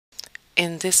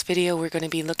In this video, we're going to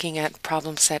be looking at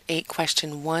problem set 8,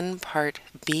 question 1, part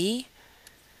B,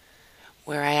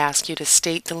 where I ask you to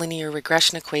state the linear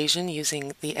regression equation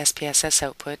using the SPSS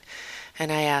output,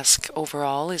 and I ask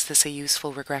overall, is this a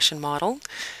useful regression model?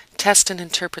 Test and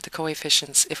interpret the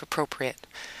coefficients if appropriate.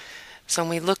 So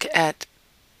when we look at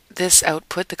this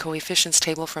output, the coefficients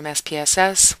table from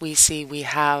SPSS, we see we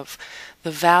have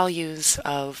the values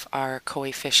of our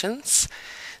coefficients.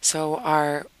 So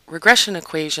our regression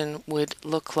equation would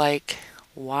look like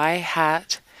y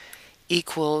hat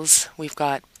equals, we've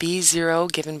got b0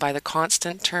 given by the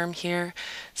constant term here,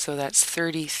 so that's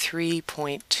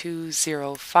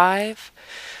 33.205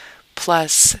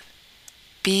 plus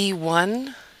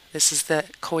b1, this is the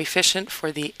coefficient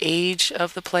for the age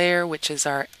of the player, which is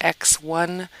our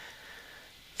x1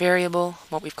 variable,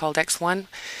 what we've called x1.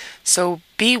 So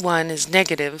b1 is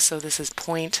negative, so this is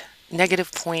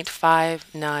negative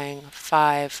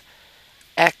 0.595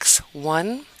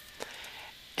 x1,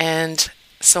 and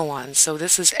so on. So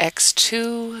this is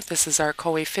x2, this is our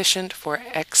coefficient for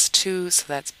x2, so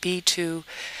that's b2,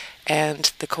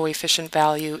 and the coefficient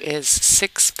value is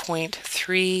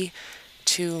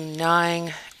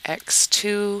 6.329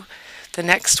 x2. The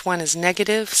next one is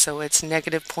negative, so it's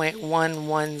negative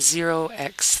 0.110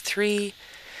 x3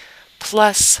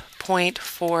 plus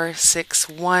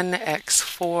 0.461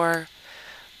 x4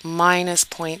 minus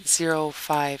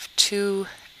 0.052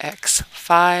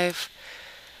 x5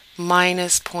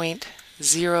 minus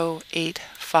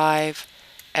 0.085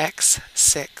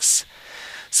 x6.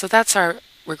 So that's our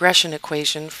regression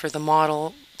equation for the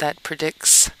model that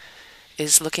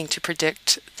is looking to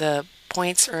predict the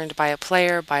points earned by a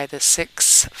player by the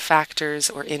 6 factors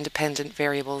or independent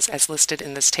variables as listed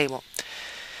in this table.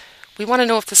 We want to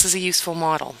know if this is a useful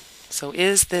model. So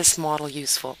is this model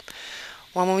useful?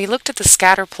 Well, when we looked at the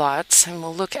scatter plots, and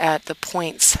we'll look at the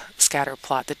points scatter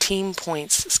plot, the team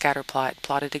points scatter plot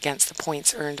plotted against the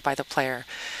points earned by the player,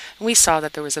 and we saw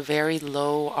that there was a very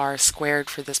low r squared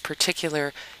for this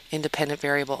particular independent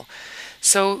variable.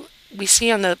 So we see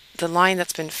on the line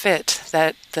that's been fit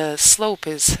that the slope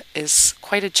is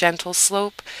quite a gentle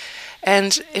slope,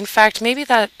 and in fact maybe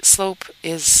that slope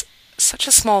is such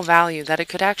a small value that it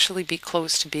could actually be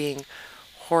close to being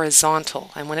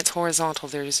horizontal, and when it's horizontal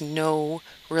there is no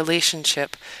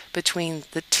relationship between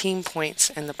the team points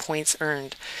and the points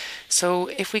earned. So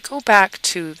if we go back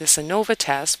to this ANOVA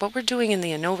test, what we're doing in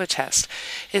the ANOVA test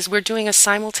is we're doing a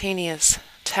simultaneous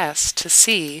test to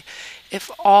see if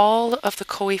all of the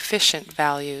coefficient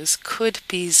values could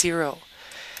be 0.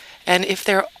 And if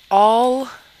they're all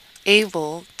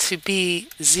able to be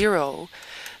 0,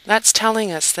 that's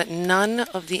telling us that none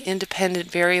of the independent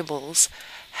variables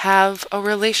have a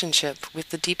relationship with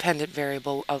the dependent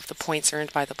variable of the points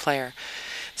earned by the player.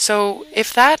 So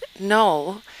if that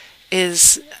null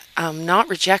is not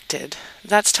rejected,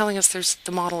 that's telling us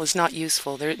the model is not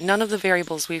useful. None of the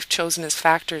variables we've chosen as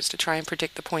factors to try and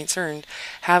predict the points earned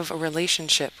have a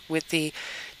relationship with the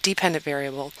dependent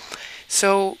variable.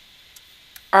 So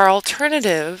our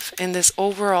alternative in this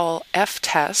overall F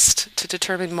test to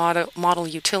determine model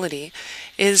utility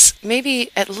is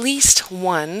maybe at least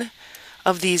one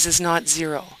of these is not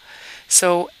 0.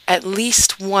 So at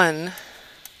least one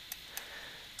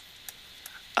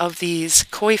of these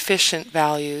coefficient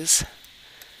values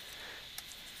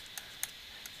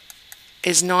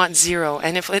is not 0.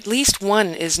 And if at least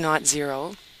one is not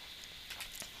 0,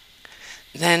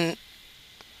 then,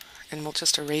 and we'll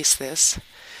just erase this.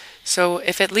 So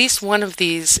if at least one of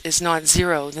these is not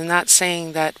 0, then that's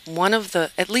saying that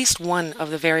at least one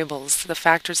of the variables, the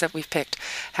factors that we've picked,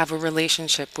 have a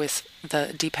relationship with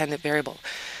the dependent variable.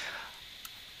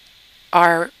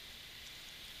 Our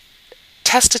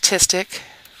test statistic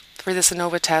for this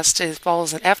ANOVA test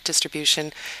follows an F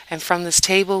distribution, and from this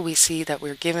table we see that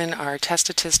we're given our test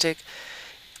statistic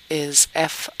is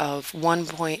F of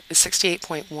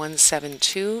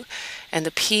 68.172, and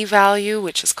the p-value,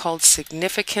 which is called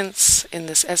significance in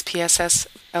this SPSS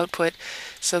output,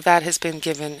 so that has been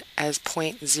given as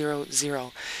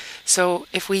 0.00. So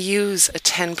if we use a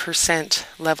 10%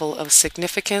 level of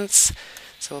significance,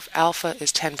 so if alpha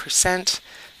is 10%,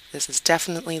 this is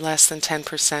definitely less than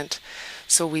 10%,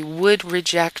 so we would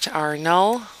reject our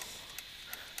null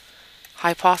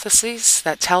hypotheses.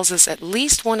 That tells us at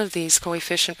least one of these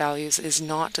coefficient values is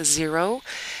not 0,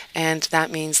 and that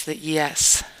means that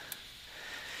yes,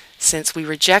 since we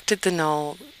rejected the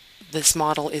null, this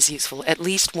model is useful. At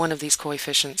least one of these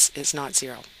coefficients is not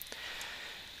 0.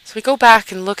 So we go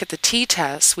back and look at the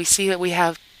t-test. We see that we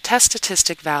have test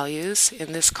statistic values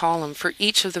in this column for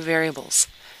each of the variables,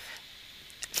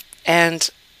 and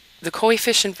the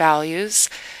coefficient values,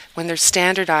 when they're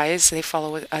standardized, they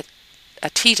follow a a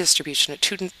t distribution, a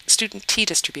student t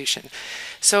distribution.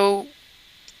 So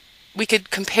we could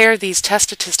compare these test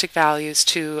statistic values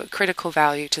to a critical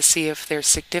value to see if they're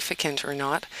significant or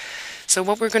not. So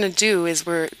what we're going to do is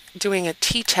we're doing a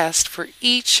t-test for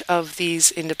each of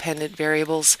these independent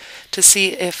variables to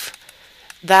see if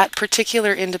that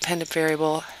particular independent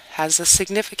variable has a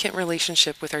significant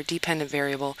relationship with our dependent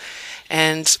variable,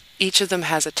 and each of them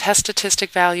has a test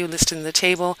statistic value listed in the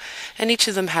table, and each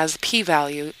of them has a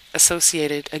p-value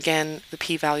associated, again the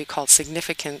p-value called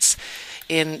significance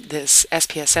in this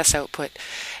SPSS output.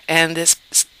 And this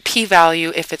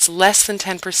p-value, if it's less than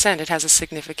 10%, it has a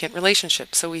significant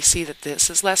relationship. So we see that this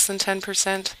is less than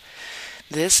 10%,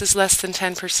 this is less than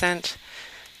 10%,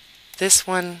 this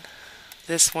one,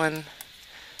 this one,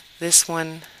 this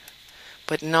one,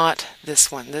 but not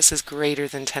this one. This is greater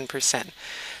than 10%.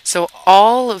 So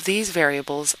all of these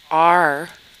variables are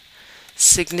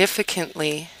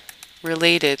significantly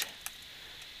related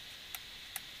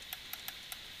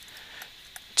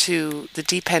to the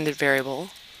dependent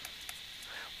variable,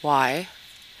 y.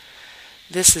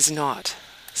 This is not.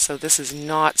 So this is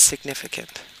not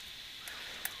significant.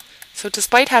 So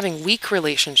despite having weak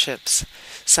relationships,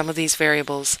 some of these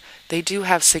variables, they do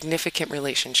have significant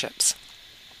relationships.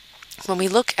 When we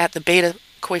look at the beta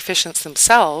coefficients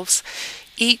themselves,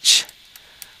 each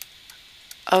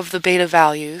of the beta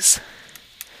values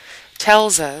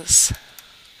tells us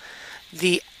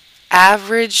the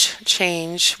average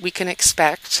change we can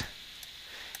expect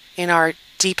in our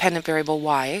dependent variable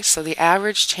y. So the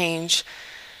average change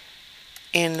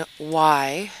in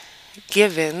y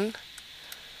given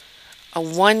a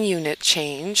 1 unit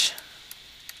change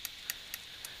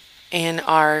in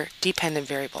our independent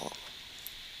variable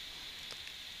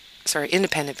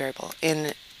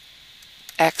in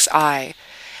xi,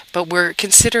 but we're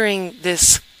considering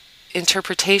this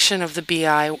interpretation of the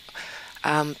BI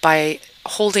by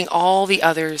holding all the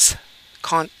others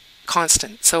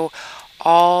constant. So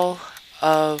all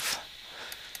of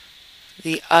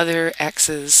the other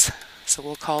x's, so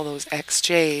we'll call those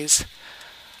xj's,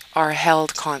 are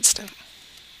held constant.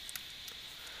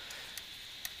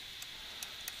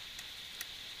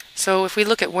 So if we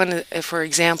look at one, for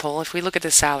example, if we look at the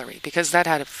salary, because that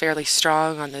had a fairly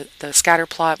strong, on the scatter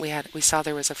plot, we saw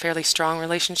there was a fairly strong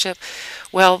relationship.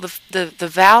 Well, the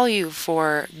value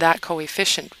for that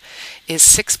coefficient is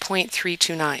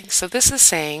 6.329. So this is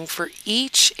saying for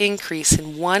each increase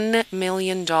in $1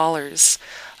 million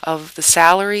of the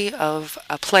salary of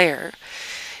a player,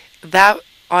 that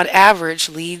on average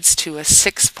leads to a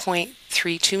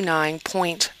 6.329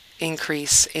 point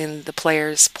increase in the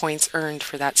player's points earned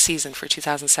for that season, for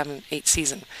 2007-08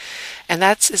 season. And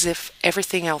that's as if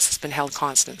everything else has been held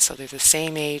constant. So they're the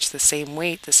same age, the same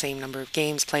weight, the same number of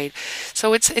games played.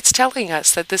 So it's telling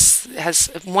us that this has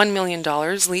 $1 million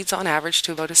leads on average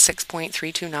to about a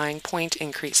 6.329 point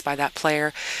increase by that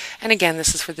player. And again,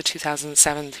 this is for the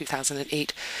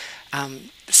 2007-2008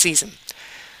 season.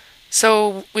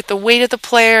 So with the weight of the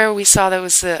player, we saw there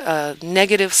was a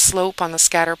negative slope on the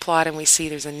scatter plot, and we see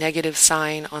there's a negative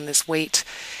sign on this weight.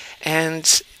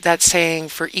 And that's saying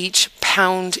for each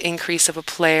pound increase of a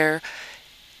player,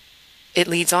 it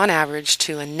leads on average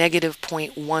to a negative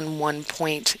 0.11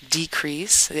 point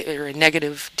decrease, or a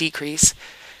negative decrease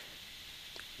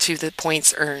to the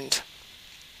points earned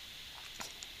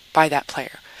by that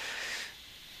player.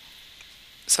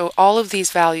 So all of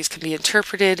these values can be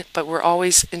interpreted, but we're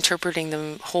always interpreting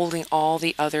them holding all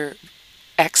the other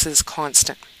x's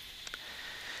constant.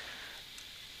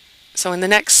 So in the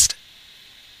next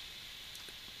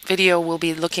video, we'll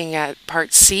be looking at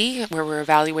part C, where we're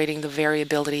evaluating the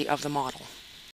variability of the model.